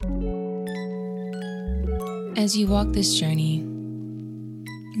As you walk this journey,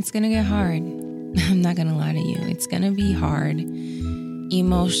 it's going to get hard. I'm not going to lie to you. It's going to be hard.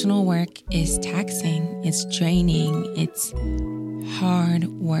 Emotional work is taxing. It's draining. It's hard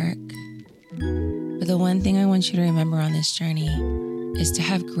work. But the one thing I want you to remember on this journey is to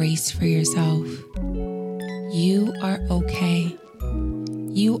have grace for yourself. You are okay.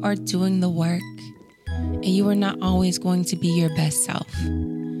 You are doing the work, and you are not always going to be your best self.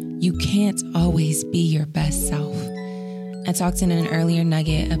 You can't always be your best self. I talked in an earlier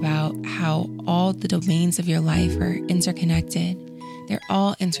nugget about how all the domains of your life are interconnected. They're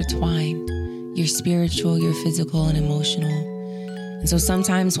all intertwined. Your spiritual, your physical, and emotional. And so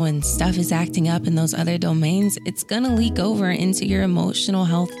sometimes when stuff is acting up in those other domains, it's going to leak over into your emotional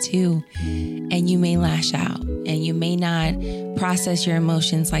health too. And you may lash out, and you may not process your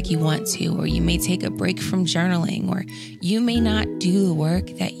emotions like you want to, or you may take a break from journaling, or you may not do the work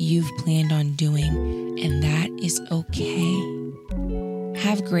that you've planned on doing. And that is okay.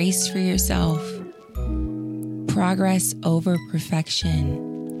 Have grace for yourself. Progress over perfection.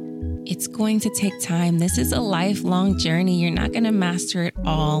 It's going to take time. This is a lifelong journey. You're not going to master it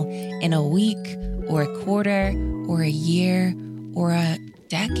all in a week or a quarter or a year or a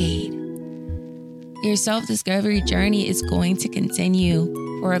decade. Your self-discovery journey is going to continue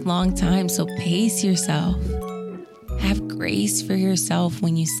for a long time, so pace yourself. Have grace for yourself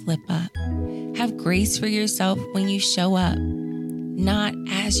when you slip up. Have grace for yourself when you show up, not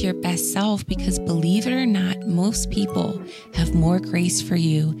as your best self, because believe it or not, most people have more grace for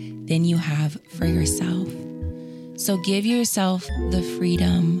you than you have for yourself. So give yourself the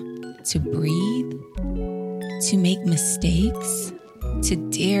freedom to breathe, to make mistakes, to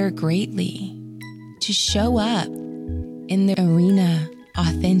dare greatly, to show up in the arena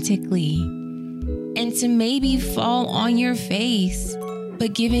authentically, and to maybe fall on your face.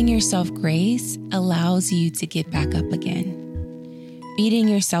 But giving yourself grace allows you to get back up again. Beating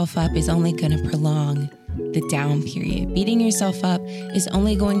yourself up is only going to prolong the down period. Beating yourself up is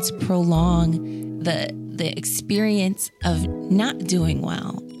only going to prolong the experience of not doing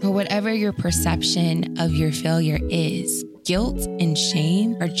well, or whatever your perception of your failure is. Guilt and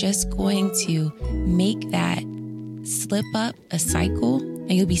shame are just going to make that slip up a cycle,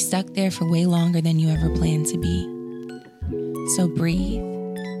 and you'll be stuck there for way longer than you ever planned to be. So breathe,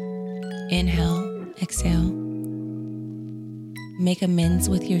 inhale, exhale. Make amends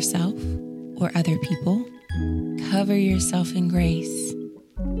with yourself or other people. Cover yourself in grace.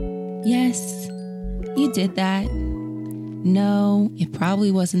 Yes, you did that. No, it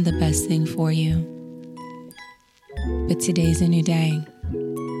probably wasn't the best thing for you. But today's a new day.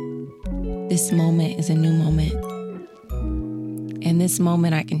 This moment is a new moment. In this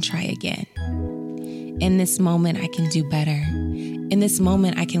moment, I can try again. In this moment, I can do better. In this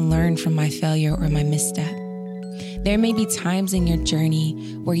moment, I can learn from my failure or my misstep. There may be times in your journey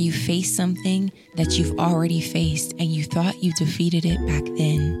where you face something that you've already faced and you thought you defeated it back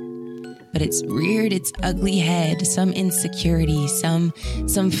then. But it's reared its ugly head, some insecurity, some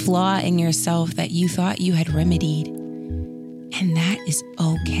flaw in yourself that you thought you had remedied. And that is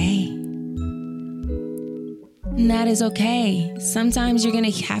okay. And that is okay. Sometimes you're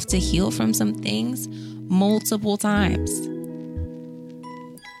going to have to heal from some things multiple times.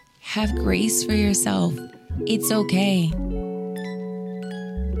 Have grace for yourself. It's okay.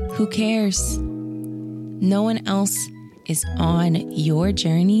 Who cares? No one else is on your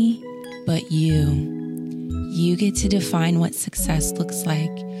journey but you. You get to define what success looks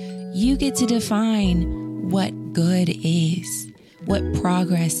like. You get to define what good is, what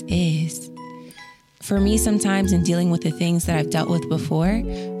progress is. For me, sometimes in dealing with the things that I've dealt with before,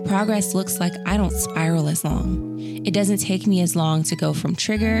 progress looks like I don't spiral as long. It doesn't take me as long to go from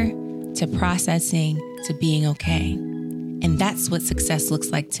trigger to processing to being okay. And that's what success looks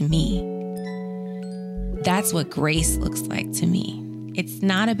like to me. That's what grace looks like to me. It's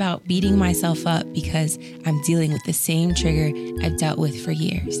not about beating myself up because I'm dealing with the same trigger I've dealt with for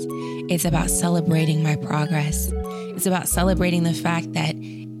years. It's about celebrating my progress. It's about celebrating the fact that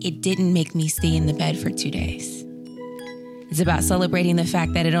it didn't make me stay in the bed for 2 days. It's about celebrating the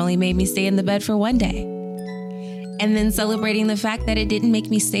fact that it only made me stay in the bed for 1 day. And then celebrating the fact that it didn't make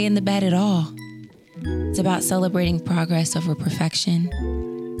me stay in the bed at all. It's about celebrating progress over perfection.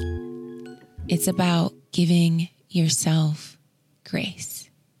 It's about giving yourself grace.